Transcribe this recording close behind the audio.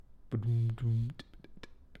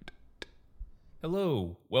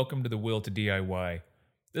Hello, welcome to the Will to DIY.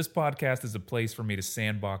 This podcast is a place for me to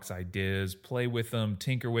sandbox ideas, play with them,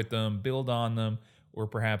 tinker with them, build on them, or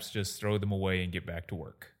perhaps just throw them away and get back to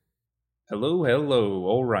work. Hello.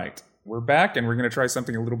 All right. We're back and we're going to try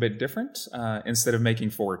something a little bit different. Instead of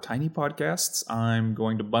making 4 tiny podcasts, I'm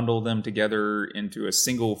going to bundle them together into a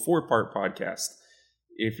single 4-part podcast.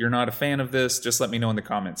 If you're not a fan of this, just let me know in the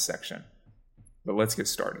comments section. But let's get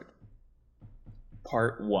started.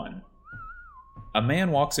 Part 1. A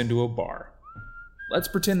man walks into a bar. Let's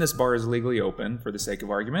pretend this bar is legally open for the sake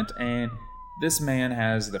of argument, and this man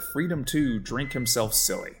has the freedom to drink himself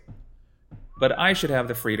silly. But I should have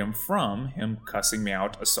the freedom from him cussing me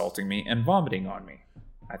out, assaulting me, and vomiting on me.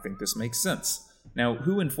 I think this makes sense. Now,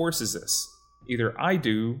 who enforces this? Either I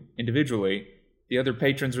do, individually, the other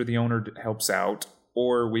patrons or the owner helps out,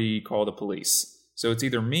 or we call the police. So it's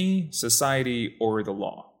either me, society, or the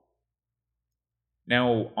law.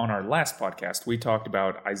 Now, on our last podcast, we talked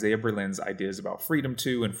about Isaiah Berlin's ideas about freedom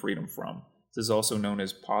to and freedom from. This is also known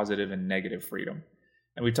as positive and negative freedom.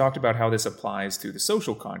 And we talked about how this applies to the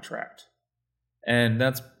social contract. And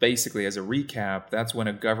that's basically, as a recap, that's when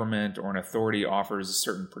a government or an authority offers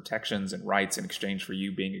certain protections and rights in exchange for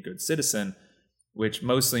you being a good citizen, which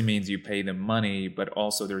mostly means you pay them money, but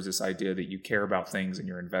also there's this idea that you care about things and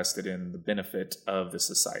you're invested in the benefit of the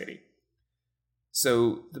society.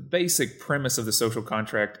 So the basic premise of the social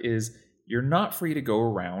contract is you're not free to go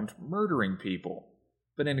around murdering people.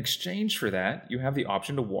 But in exchange for that, you have the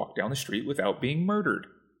option to walk down the street without being murdered.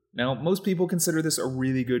 Now, most people consider this a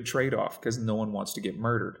really good trade-off because no one wants to get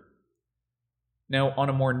murdered. Now, on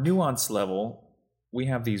a more nuanced level, we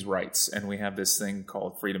have these rights, and we have this thing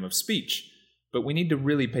called freedom of speech. But we need to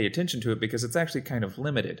really pay attention to it because it's actually kind of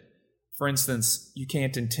limited. For instance, you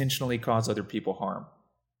can't intentionally cause other people harm.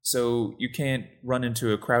 So you can't run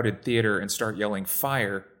into a crowded theater and start yelling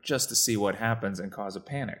fire just to see what happens and cause a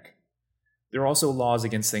panic. There are also laws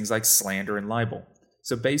against things like slander and libel.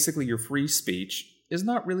 So basically your free speech is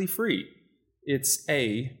not really free. It's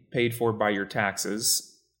A, paid for by your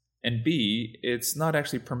taxes, and B, it's not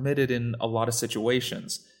actually permitted in a lot of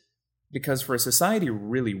situations. Because for a society to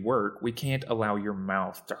really work, we can't allow your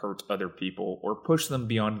mouth to hurt other people or push them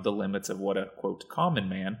beyond the limits of what a, quote, common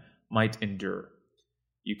man might endure.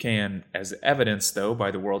 You can, as evidenced, though,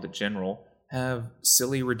 by the world in general, have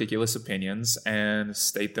silly, ridiculous opinions and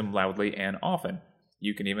state them loudly and often.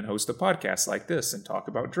 You can even host a podcast like this and talk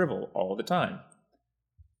about drivel all the time.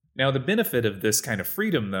 Now, the benefit of this kind of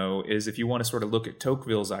freedom, though, is if you want to sort of look at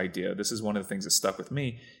Tocqueville's idea, this is one of the things that stuck with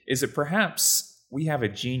me, is that perhaps we have a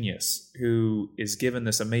genius who is given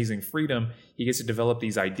this amazing freedom. He gets to develop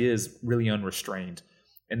these ideas really unrestrained.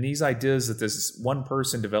 And these ideas that this one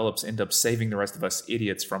person develops end up saving the rest of us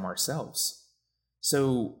idiots from ourselves.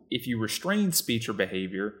 So if you restrain speech or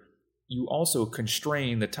behavior, you also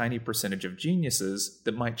constrain the tiny percentage of geniuses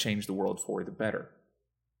that might change the world for the better.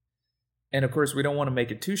 And of course, we don't want to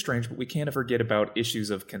make it too strange, but we can't forget about issues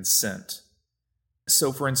of consent.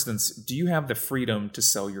 So for instance, do you have the freedom to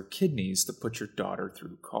sell your kidneys to put your daughter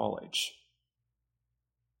through college?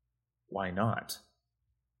 Why not?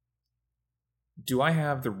 Do I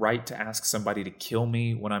have the right to ask somebody to kill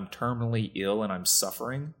me when I'm terminally ill and I'm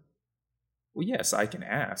suffering? Well, yes, I can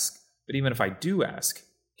ask, but even if I do ask,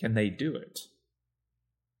 can they do it?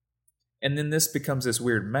 And then this becomes this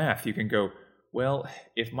weird math. You can go, well,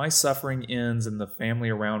 if my suffering ends and the family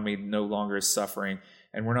around me no longer is suffering,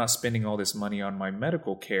 and we're not spending all this money on my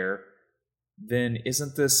medical care, then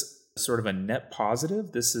isn't this sort of a net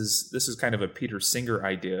positive? This is kind of a Peter Singer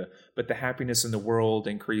idea, but the happiness in the world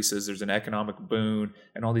increases, there's an economic boon,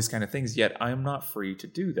 and all these kind of things, yet I am not free to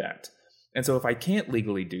do that. And so if I can't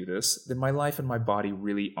legally do this, then my life and my body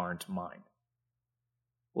really aren't mine.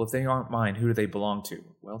 Well, if they aren't mine, who do they belong to?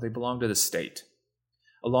 Well, they belong to the state.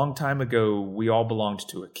 A long time ago, we all belonged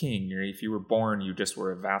to a king. If you were born, you just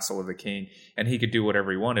were a vassal of the king, and he could do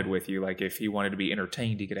whatever he wanted with you. Like if he wanted to be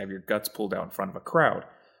entertained, he could have your guts pulled out in front of a crowd.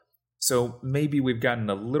 So maybe we've gotten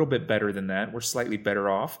a little bit better than that. We're slightly better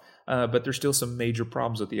off, but there's still some major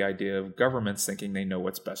problems with the idea of governments thinking they know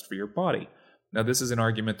what's best for your body. Now, this is an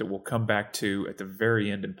argument that we'll come back to at the very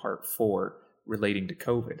end in part 4 relating to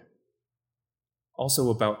COVID. Also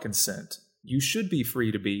about consent. You should be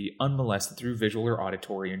free to be unmolested through visual or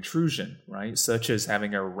auditory intrusion, right? Such as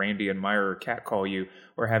having a Randy admirer catcall you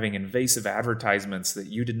or having invasive advertisements that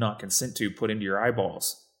you did not consent to put into your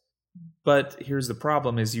eyeballs. But here's the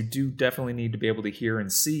problem is you do definitely need to be able to hear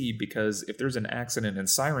and see, because if there's an accident and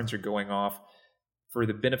sirens are going off, for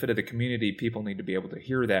the benefit of the community, people need to be able to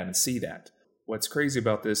hear that and see that. What's crazy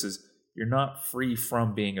about this is you're not free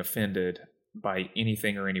from being offended by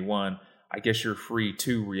anything or anyone, I guess you're free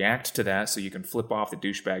to react to that, so you can flip off the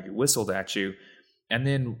douchebag who whistled at you. And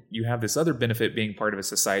then you have this other benefit being part of a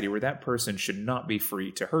society where that person should not be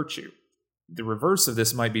free to hurt you. The reverse of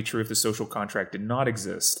this might be true if the social contract did not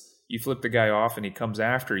exist. You flip the guy off and he comes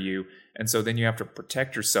after you, and so then you have to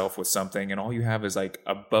protect yourself with something, and all you have is like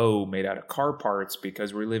a bow made out of car parts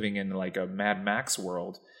because we're living in like a Mad Max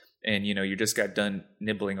world, and you just got done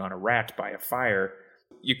nibbling on a rat by a fire.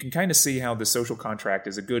 You can kind of see how the social contract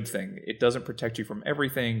is a good thing. It doesn't protect you from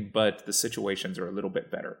everything, but the situations are a little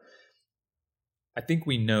bit better. I think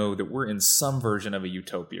we know that we're in some version of a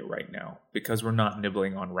utopia right now because we're not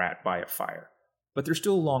nibbling on rat by a fire. But there's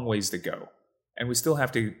still a long ways to go, and we still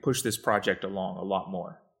have to push this project along a lot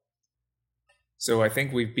more. So I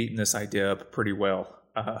think we've beaten this idea up pretty well.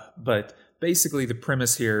 But basically the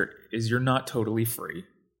premise here is you're not totally free.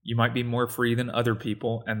 You might be more free than other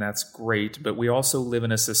people, and that's great, but we also live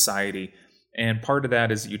in a society, and part of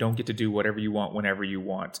that is you don't get to do whatever you want whenever you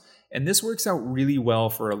want. And this works out really well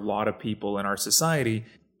for a lot of people in our society,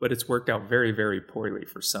 but it's worked out very, very poorly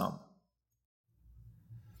for some.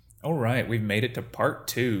 All right, we've made it to part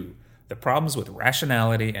 2, the problems with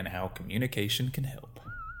rationality and how communication can help.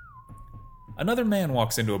 Another man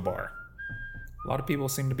walks into a bar. A lot of people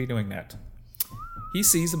seem to be doing that. He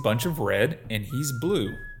sees a bunch of red, and he's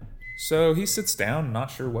blue. So he sits down, not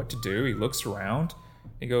sure what to do. He looks around.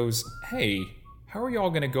 He goes, "Hey, how are y'all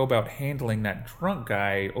going to go about handling that drunk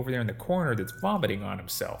guy over there in the corner that's vomiting on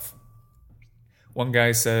himself?" One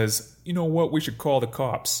guy says, "You know what, we should call the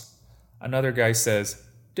cops." Another guy says,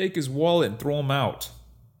 "Take his wallet and throw him out."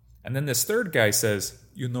 And then this third guy says,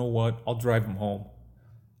 "You know what, I'll drive him home."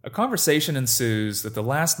 A conversation ensues that the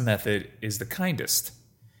last method is the kindest.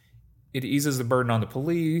 It eases the burden on the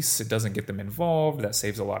police, it doesn't get them involved, that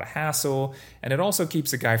saves a lot of hassle, and it also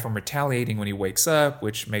keeps the guy from retaliating when he wakes up,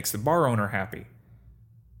 which makes the bar owner happy.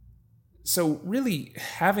 So really,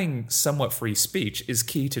 having somewhat free speech is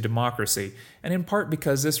key to democracy, and in part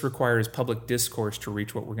because this requires public discourse to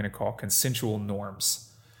reach what we're going to call consensual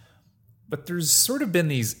norms. But there's sort of been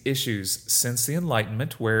these issues since the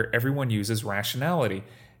Enlightenment where everyone uses rationality,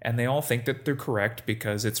 and they all think that they're correct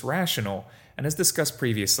because it's rational. And as discussed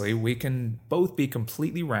previously, we can both be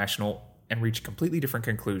completely rational and reach completely different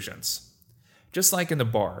conclusions. Just like in the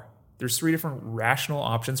bar, there's 3 different rational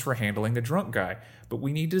options for handling the drunk guy, but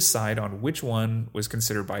we need to decide on which one was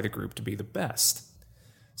considered by the group to be the best.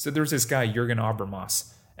 So there's this guy, Jürgen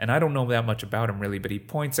Habermas, and I don't know that much about him really, but he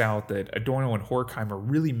points out that Adorno and Horkheimer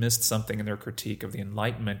really missed something in their critique of the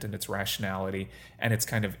Enlightenment and its rationality and its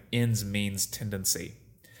kind of ends-means tendency.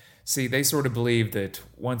 See, they sort of believed that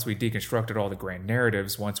once we deconstructed all the grand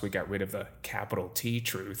narratives, once we got rid of the capital T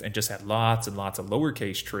truth and just had lots and lots of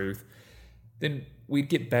lowercase truth, then we'd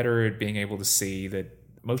get better at being able to see that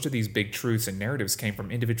most of these big truths and narratives came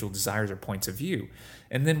from individual desires or points of view.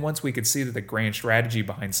 And then once we could see that the grand strategy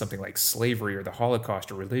behind something like slavery or the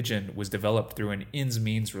Holocaust or religion was developed through an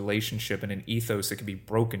ends-means relationship and an ethos that could be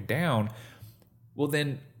broken down, well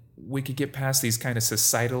then we could get past these kind of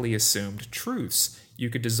societally assumed truths. You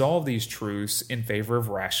could dissolve these truths in favor of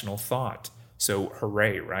rational thought. So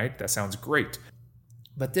hooray, right? That sounds great.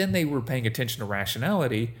 But then they were paying attention to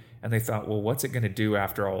rationality, and they thought, well, what's it going to do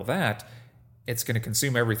after all that? It's going to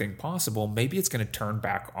consume everything possible. Maybe it's going to turn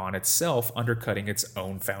back on itself, undercutting its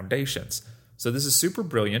own foundations. So this is super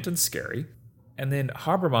brilliant and scary. And then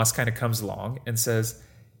Habermas kind of comes along and says,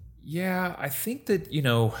 yeah, I think that,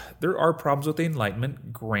 there are problems with the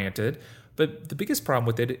Enlightenment, granted, but the biggest problem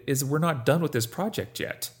with it is we're not done with this project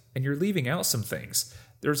yet, and you're leaving out some things.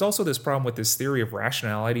 There's also this problem with this theory of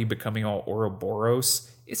rationality becoming all Ouroboros.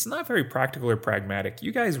 It's not very practical or pragmatic.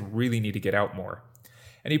 You guys really need to get out more.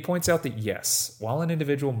 And he points out that yes, while an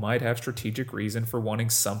individual might have strategic reason for wanting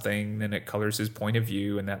something, then it colors his point of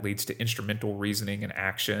view, and that leads to instrumental reasoning and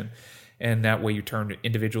action, and that way you turn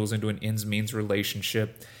individuals into an ends-means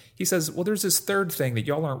relationship. He says, well, there's this third thing that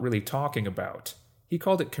y'all aren't really talking about. He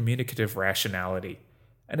called it communicative rationality.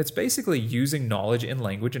 And it's basically using knowledge in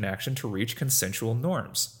language and action to reach consensual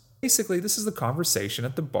norms. Basically, this is the conversation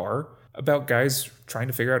at the bar about guys trying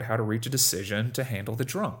to figure out how to reach a decision to handle the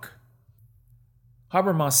drunk.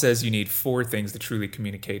 Habermas says you need 4 things to truly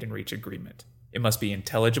communicate and reach agreement. It must be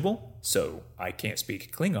intelligible, so I can't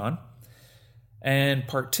speak Klingon. And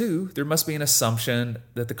part 2, there must be an assumption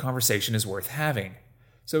that the conversation is worth having.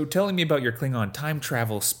 So telling me about your Klingon time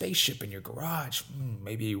travel spaceship in your garage,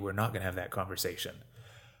 maybe we're not going to have that conversation.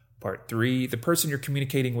 Part 3, the person you're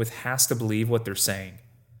communicating with has to believe what they're saying.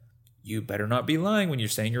 You better not be lying when you're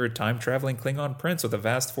saying you're a time-traveling Klingon prince with a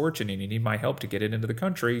vast fortune and you need my help to get it into the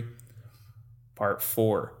country. Part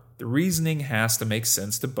 4, the reasoning has to make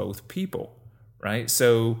sense to both people. right?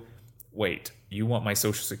 So, wait, you want my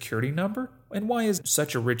social security number? And why is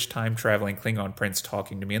such a rich time-traveling Klingon prince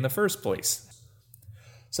talking to me in the first place?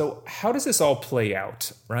 So how does this all play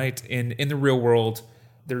out, right? In the real world,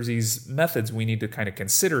 there's these methods we need to kind of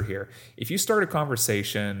consider here. If you start a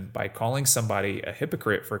conversation by calling somebody a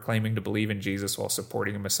hypocrite for claiming to believe in Jesus while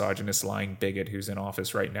supporting a misogynist, lying bigot who's in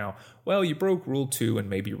office right now, well, you broke Rule 2 and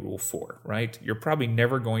maybe Rule 4, right? You're probably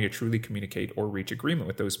never going to truly communicate or reach agreement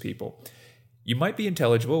with those people. You might be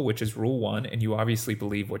intelligible, which is Rule 1, and you obviously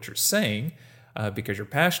believe what you're saying because you're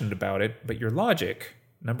passionate about it, but your logic,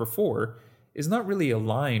 number 4, is not really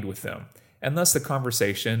aligned with them, and thus the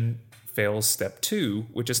conversation fails step 2,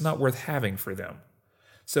 which is not worth having for them.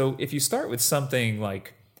 So if you start with something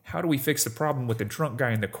like, how do we fix the problem with the drunk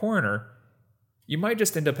guy in the corner, you might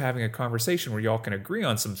just end up having a conversation where y'all can agree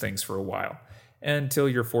on some things for a while, until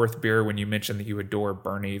your 4th beer when you mention that you adore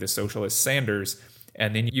Bernie the socialist Sanders,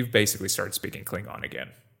 and then you've basically started speaking Klingon again.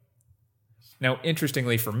 Now,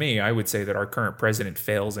 interestingly for me, I would say that our current president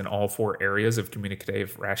fails in all 4 areas of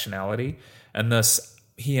communicative rationality, and thus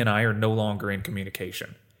he and I are no longer in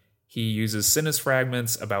communication. He uses sentence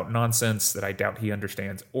fragments about nonsense that I doubt he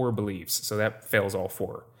understands or believes, so that fails all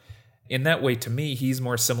 4. In that way, to me, he's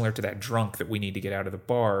more similar to that drunk that we need to get out of the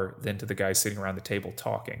bar than to the guy sitting around the table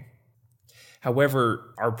talking.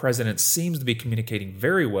 However, our president seems to be communicating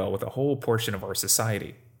very well with a whole portion of our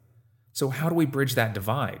society. So how do we bridge that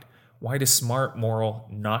divide? Why do smart, moral,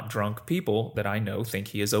 not drunk people that I know think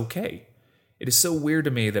he is okay? It is so weird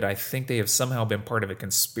to me that I think they have somehow been part of a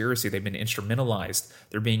conspiracy. They've been instrumentalized.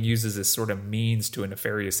 They're being used as this sort of means to a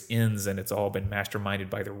nefarious ends, and it's all been masterminded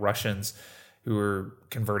by the Russians who are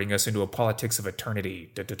converting us into a politics of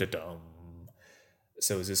eternity. Da-da-da-dum.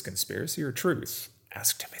 So is this conspiracy or truth?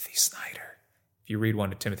 Ask Timothy Snyder. If you read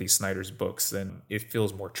one of Timothy Snyder's books, then it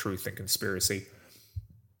feels more truth than conspiracy.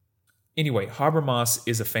 Anyway, Habermas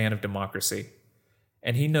is a fan of democracy,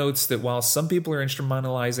 and he notes that while some people are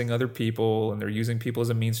instrumentalizing other people and they're using people as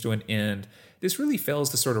a means to an end, this really fails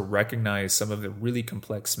to sort of recognize some of the really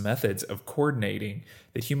complex methods of coordinating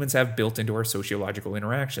that humans have built into our sociological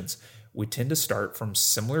interactions. We tend to start from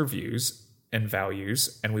similar views and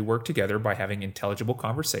values, and we work together by having intelligible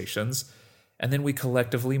conversations, and then we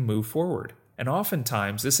collectively move forward. And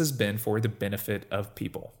oftentimes, this has been for the benefit of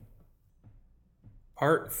people.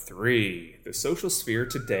 Part 3. The Social Sphere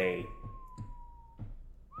Today.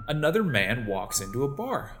 Another man walks into a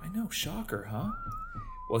bar. I know, shocker, huh?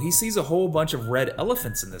 Well, he sees a whole bunch of red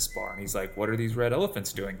elephants in this bar, and he's like, what are these red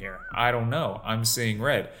elephants doing here? I don't know. I'm seeing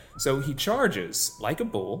red. So he charges like a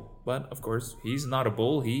bull, but of course, he's not a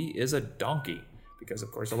bull. He is a donkey, because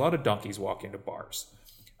of course, a lot of donkeys walk into bars.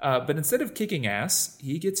 But instead of kicking ass,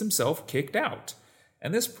 he gets himself kicked out.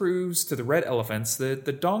 And this proves to the red elephants that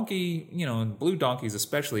the donkey, and blue donkeys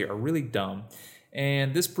especially, are really dumb.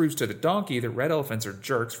 And this proves to the donkey that red elephants are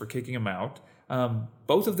jerks for kicking him out.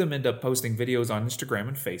 Both of them end up posting videos on Instagram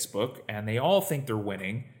and Facebook, and they all think they're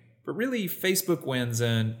winning. But really, Facebook wins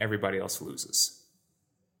and everybody else loses.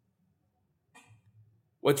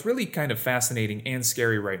 What's really kind of fascinating and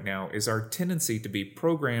scary right now is our tendency to be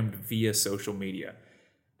programmed via social media.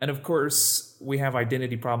 And of course, we have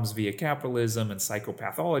identity problems via capitalism and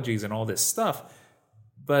psychopathologies and all this stuff.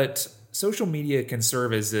 But social media can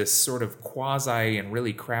serve as this sort of quasi and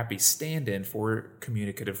really crappy stand-in for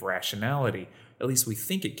communicative rationality. At least we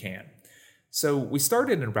think it can. So we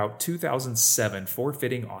started in about 2007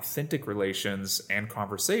 forfeiting authentic relations and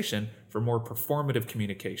conversation for more performative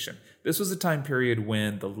communication. This was a time period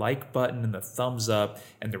when the like button and the thumbs up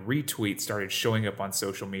and the retweet started showing up on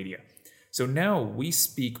social media. So now we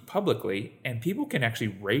speak publicly, and people can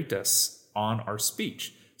actually rate us on our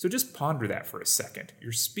speech. So just ponder that for a second.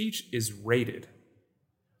 Your speech is rated.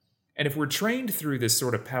 And if we're trained through this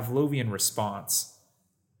sort of Pavlovian response,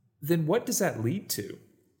 then what does that lead to?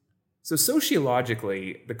 So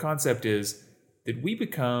sociologically, the concept is that we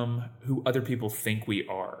become who other people think we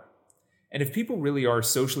are. And if people really are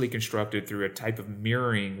socially constructed through a type of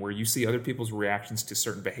mirroring where you see other people's reactions to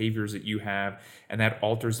certain behaviors that you have, and that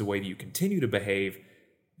alters the way that you continue to behave,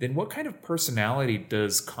 then what kind of personality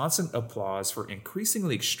does constant applause for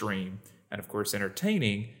increasingly extreme, and of course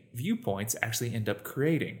entertaining, viewpoints actually end up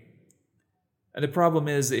creating? And the problem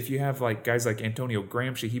is, if you have guys like Antonio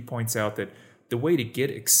Gramsci, he points out that the way to get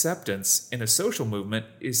acceptance in a social movement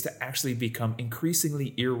is to actually become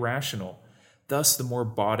increasingly irrational. Thus, the more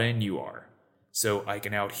bought in you are. So I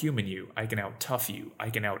can out-human you, I can out-tough you, I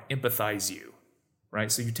can out-empathize you, right?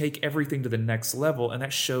 So you take everything to the next level, and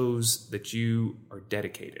that shows that you are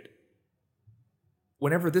dedicated.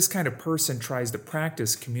 Whenever this kind of person tries to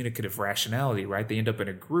practice communicative rationality, right, they end up in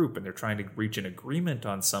a group and they're trying to reach an agreement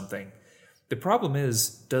on something, The problem is,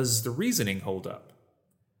 does the reasoning hold up?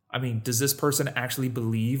 I mean, does this person actually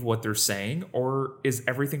believe what they're saying, or is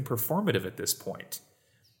everything performative at this point?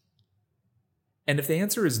 And if the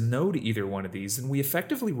answer is no to either one of these, then we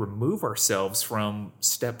effectively remove ourselves from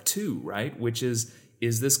step 2, right? Which is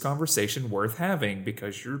this conversation worth having?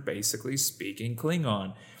 Because you're basically speaking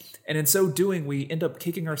Klingon. And in so doing, we end up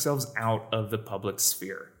kicking ourselves out of the public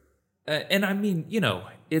sphere. And I mean,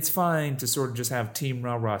 it's fine to sort of just have team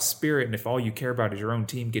rah-rah spirit, and if all you care about is your own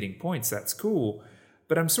team getting points, that's cool.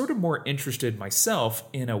 But I'm sort of more interested myself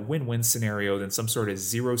in a win-win scenario than some sort of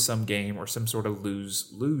zero-sum game or some sort of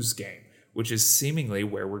lose-lose game, which is seemingly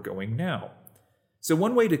where we're going now. So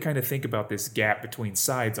one way to kind of think about this gap between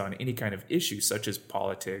sides on any kind of issue, such as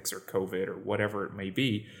politics or COVID or whatever it may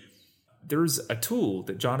be, there's a tool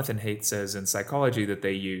that Jonathan Haidt says in psychology that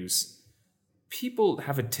they use. People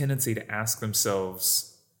have a tendency to ask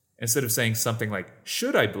themselves, instead of saying something like,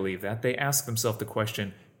 should I believe that? They ask themselves the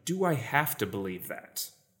question, do I have to believe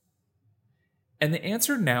that? And the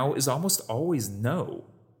answer now is almost always no.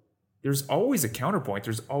 There's always a counterpoint.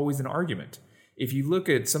 There's always an argument. If you look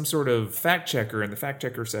at some sort of fact checker and the fact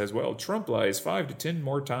checker says, well, Trump lies 5 to 10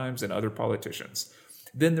 more times than other politicians,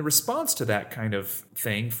 then the response to that kind of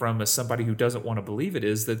thing from somebody who doesn't want to believe it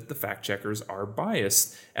is that the fact checkers are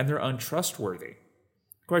biased and they're untrustworthy.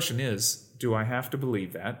 The question is, do I have to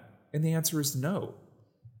believe that? And the answer is no.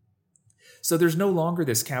 So there's no longer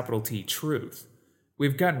this capital T truth.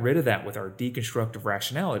 We've gotten rid of that with our deconstructive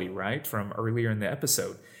rationality, right, from earlier in the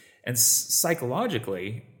episode. And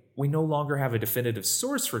psychologically, we no longer have a definitive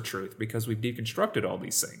source for truth because we've deconstructed all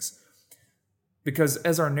these things. Because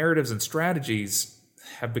as our narratives and strategies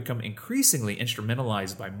have become increasingly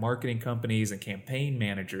instrumentalized by marketing companies and campaign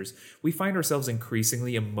managers, we find ourselves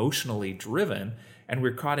increasingly emotionally driven, and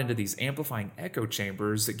we're caught into these amplifying echo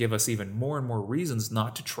chambers that give us even more and more reasons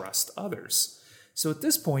not to trust others. So at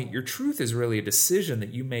this point, your truth is really a decision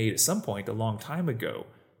that you made at some point a long time ago,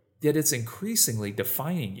 yet it's increasingly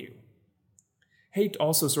defining you. Haidt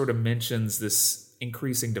also sort of mentions this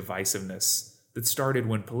increasing divisiveness that started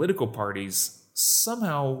when political parties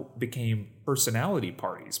somehow became personality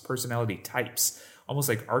parties, personality types, almost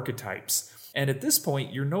like archetypes. And at this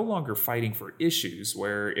point, you're no longer fighting for issues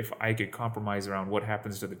where if I could compromise around what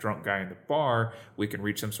happens to the drunk guy in the bar, we can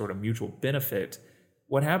reach some sort of mutual benefit.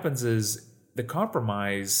 What happens is the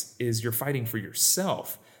compromise is you're fighting for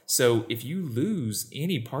yourself. So if you lose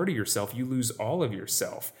any part of yourself, you lose all of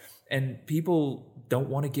yourself. And people don't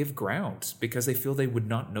want to give ground because they feel they would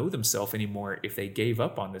not know themselves anymore. If they gave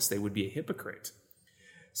up on this, they would be a hypocrite.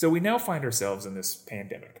 So we now find ourselves in this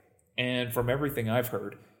pandemic. And from everything I've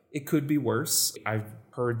heard, it could be worse. I've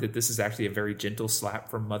heard that this is actually a very gentle slap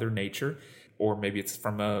from Mother Nature, or maybe it's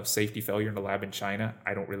from a safety failure in a lab in China.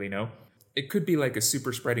 I don't really know. It could be like a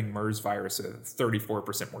super spreading MERS virus, a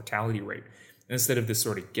 34% mortality rate, instead of this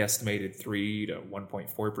sort of guesstimated 3 to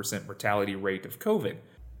 1.4% mortality rate of COVID.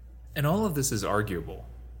 And all of this is arguable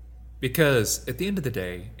because at the end of the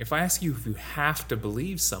day, if I ask you if you have to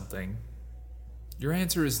believe something, your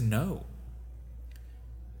answer is no.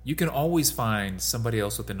 You can always find somebody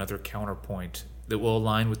else with another counterpoint that will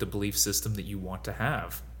align with the belief system that you want to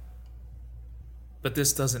have. But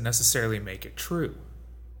this doesn't necessarily make it true.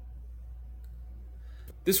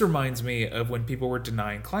 This reminds me of when people were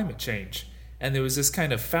denying climate change, and there was this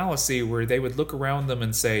kind of fallacy where they would look around them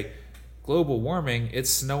and say, global warming,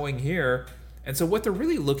 it's snowing here. And so what they're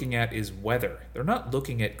really looking at is weather. They're not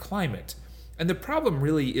looking at climate. And the problem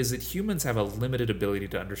really is that humans have a limited ability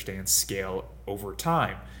to understand scale over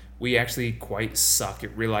time. We actually quite suck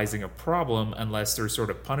at realizing a problem unless there's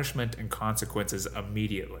sort of punishment and consequences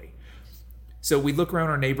immediately. So we look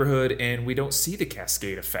around our neighborhood and we don't see the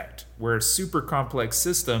cascade effect, where a super complex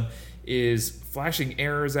system is flashing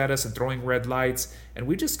errors at us and throwing red lights, and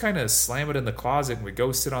we just kind of slam it in the closet and we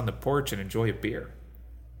go sit on the porch and enjoy a beer.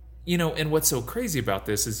 And what's so crazy about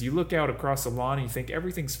this is you look out across the lawn and you think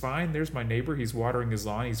everything's fine. There's my neighbor. He's watering his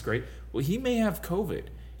lawn. He's great. Well, he may have COVID.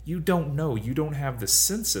 You don't know. You don't have the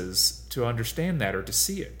senses to understand that or to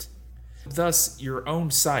see it. Thus, your own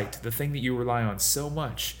sight, the thing that you rely on so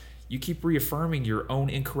much, you keep reaffirming your own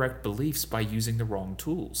incorrect beliefs by using the wrong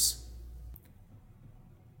tools.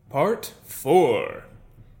 Part 4.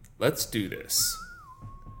 Let's do this.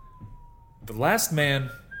 The last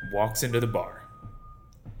man walks into the bar.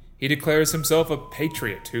 He declares himself a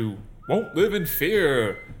patriot who won't live in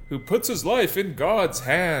fear, who puts his life in God's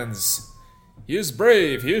hands. He is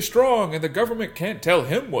brave, he is strong, and the government can't tell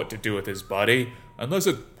him what to do with his body unless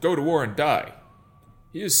it go to war and die.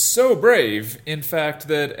 He is so brave, in fact,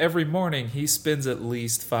 that every morning he spends at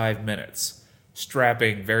least 5 minutes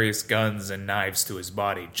strapping various guns and knives to his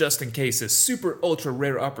body, just in case a super ultra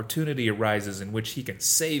rare opportunity arises in which he can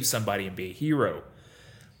save somebody and be a hero.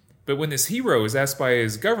 But when this hero is asked by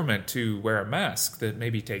his government to wear a mask that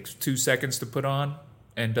maybe takes 2 seconds to put on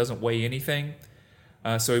and doesn't weigh anything,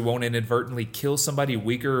 so he won't inadvertently kill somebody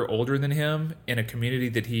weaker or older than him in a community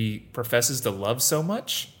that he professes to love so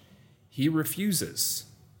much, he refuses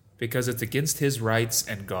because it's against his rights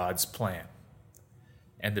and God's plan.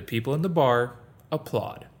 And the people in the bar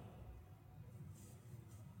applaud.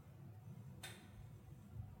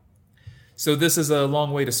 So this is a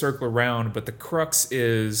long way to circle around, but the crux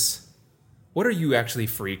is, what are you actually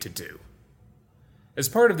free to do? As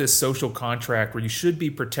part of this social contract where you should be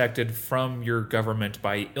protected from your government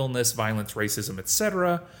by illness, violence, racism,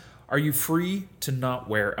 etc., are you free to not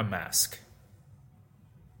wear a mask?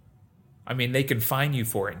 I mean, they can fine you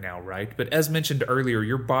for it now, right? But as mentioned earlier,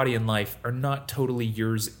 your body and life are not totally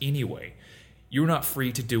yours anyway. You're not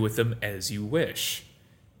free to do with them as you wish.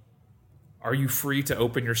 Are you free to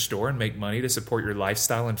open your store and make money to support your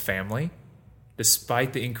lifestyle and family,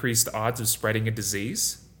 despite the increased odds of spreading a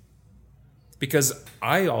disease? Because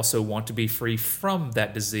I also want to be free from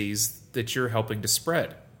that disease that you're helping to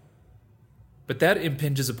spread. But that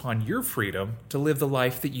impinges upon your freedom to live the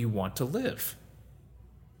life that you want to live.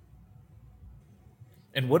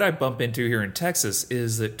 And what I bump into here in Texas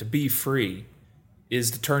is that to be free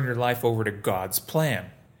is to turn your life over to God's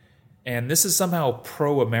plan. And this is somehow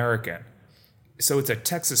pro-American. So it's a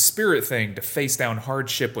Texas spirit thing to face down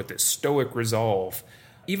hardship with this stoic resolve.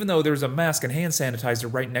 Even though there's a mask and hand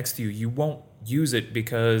sanitizer right next to you, you won't use it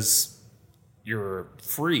because you're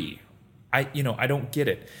free. I don't get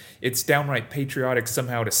it. It's downright patriotic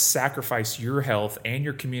somehow to sacrifice your health and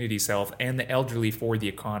your community's health and the elderly for the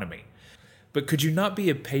economy. But could you not be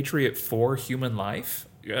a patriot for human life?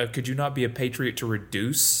 Could you not be a patriot to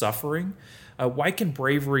reduce suffering? Why can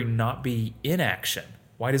bravery not be inaction?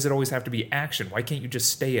 Why does it always have to be action? Why can't you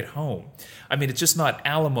just stay at home? I mean, it's just not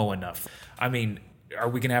Alamo enough. I mean, are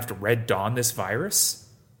we going to have to Red Dawn this virus?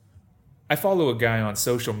 I follow a guy on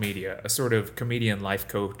social media, a sort of comedian life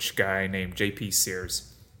coach guy named JP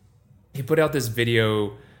Sears. He put out this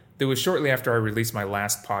video that was shortly after I released my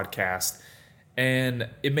last podcast, and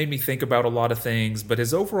it made me think about a lot of things, but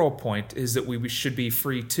his overall point is that we should be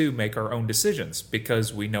free to make our own decisions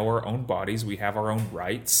because we know our own bodies, we have our own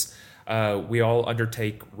rights. We all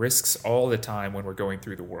undertake risks all the time when we're going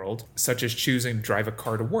through the world, such as choosing to drive a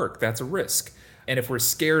car to work. That's a risk. And if we're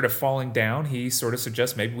scared of falling down, he sort of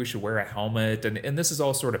suggests maybe we should wear a helmet. And this is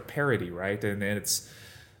all sort of parody, right? And it's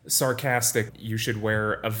sarcastic. You should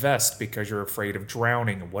wear a vest because you're afraid of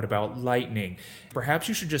drowning. And what about lightning? Perhaps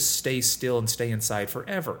you should just stay still and stay inside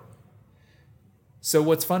forever. So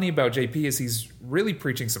what's funny about JP is he's really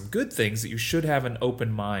preaching some good things, that you should have an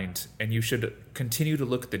open mind and you should continue to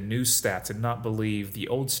look at the news stats and not believe the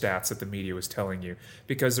old stats that the media was telling you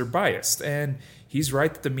because they're biased. And he's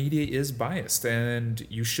right that the media is biased and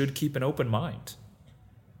you should keep an open mind.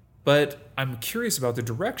 But I'm curious about the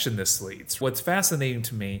direction this leads. What's fascinating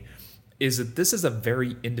to me is that this is a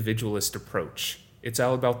very individualist approach. It's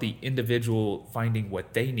all about the individual finding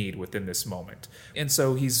what they need within this moment. And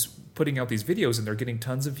so he's putting out these videos and they're getting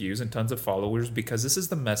tons of views and tons of followers because this is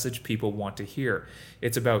the message people want to hear.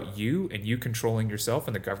 It's about you and you controlling yourself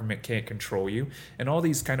and the government can't control you and all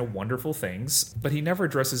these kind of wonderful things. But he never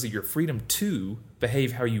addresses that your freedom to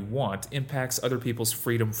behave how you want impacts other people's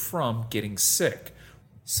freedom from getting sick.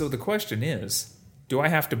 So the question is, do I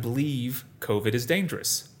have to believe COVID is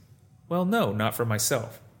dangerous? Well, no, not for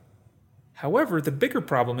myself. However, the bigger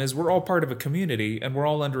problem is we're all part of a community and we're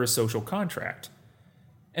all under a social contract.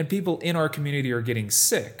 And people in our community are getting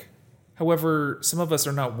sick. However, some of us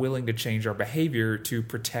are not willing to change our behavior to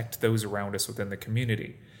protect those around us within the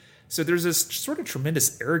community. So there's this sort of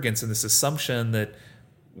tremendous arrogance in this assumption that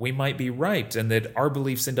we might be right and that our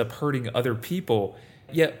beliefs end up hurting other people.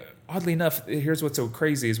 Yet, oddly enough, here's what's so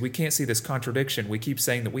crazy is we can't see this contradiction. We keep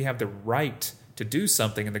saying that we have the right to do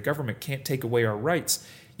something and the government can't take away our rights.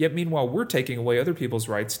 Yet meanwhile, we're taking away other people's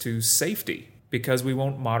rights to safety because we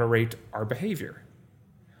won't moderate our behavior.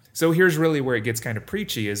 So here's really where it gets kind of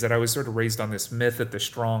preachy, is that I was sort of raised on this myth that the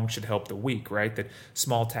strong should help the weak, right? That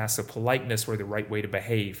small tasks of politeness were the right way to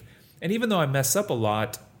behave. And even though I mess up a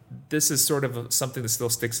lot, this is sort of something that still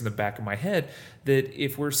sticks in the back of my head, that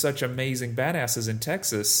if we're such amazing badasses in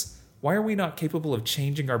Texas, why are we not capable of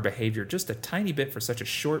changing our behavior just a tiny bit for such a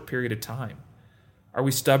short period of time? Are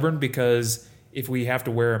we stubborn because if we have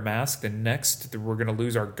to wear a mask, then next we're going to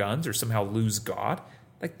lose our guns or somehow lose God?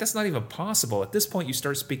 Like, that's not even possible. At this point, you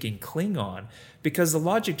start speaking Klingon because the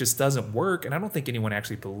logic just doesn't work, and I don't think anyone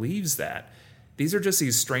actually believes that. These are just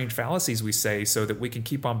these strange fallacies we say so that we can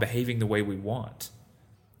keep on behaving the way we want.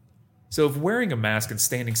 So if wearing a mask and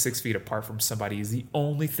standing 6 feet apart from somebody is the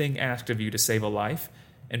only thing asked of you to save a life,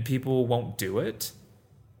 and people won't do it,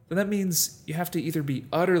 then that means you have to either be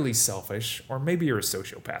utterly selfish or maybe you're a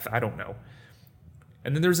sociopath. I don't know.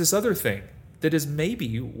 And then there's this other thing, that is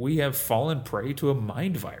maybe we have fallen prey to a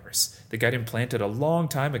mind virus that got implanted a long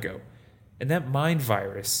time ago. And that mind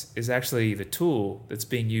virus is actually the tool that's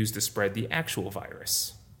being used to spread the actual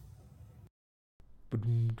virus.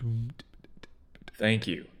 Thank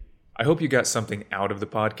you. I hope you got something out of the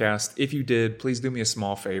podcast. If you did, please do me a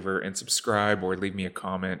small favor and subscribe or leave me a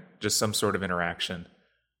comment, just some sort of interaction.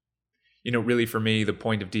 Really for me, the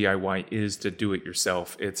point of DIY is to do it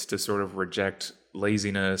yourself. It's to sort of reject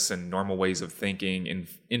laziness and normal ways of thinking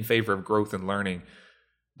in favor of growth and learning.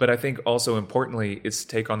 But I think also importantly, it's to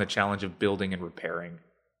take on the challenge of building and repairing.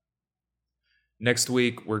 Next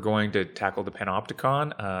week, we're going to tackle the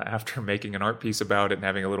Panopticon. After making an art piece about it and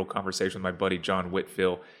having a little conversation with my buddy John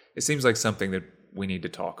Whitfield, it seems like something that we need to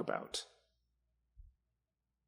talk about.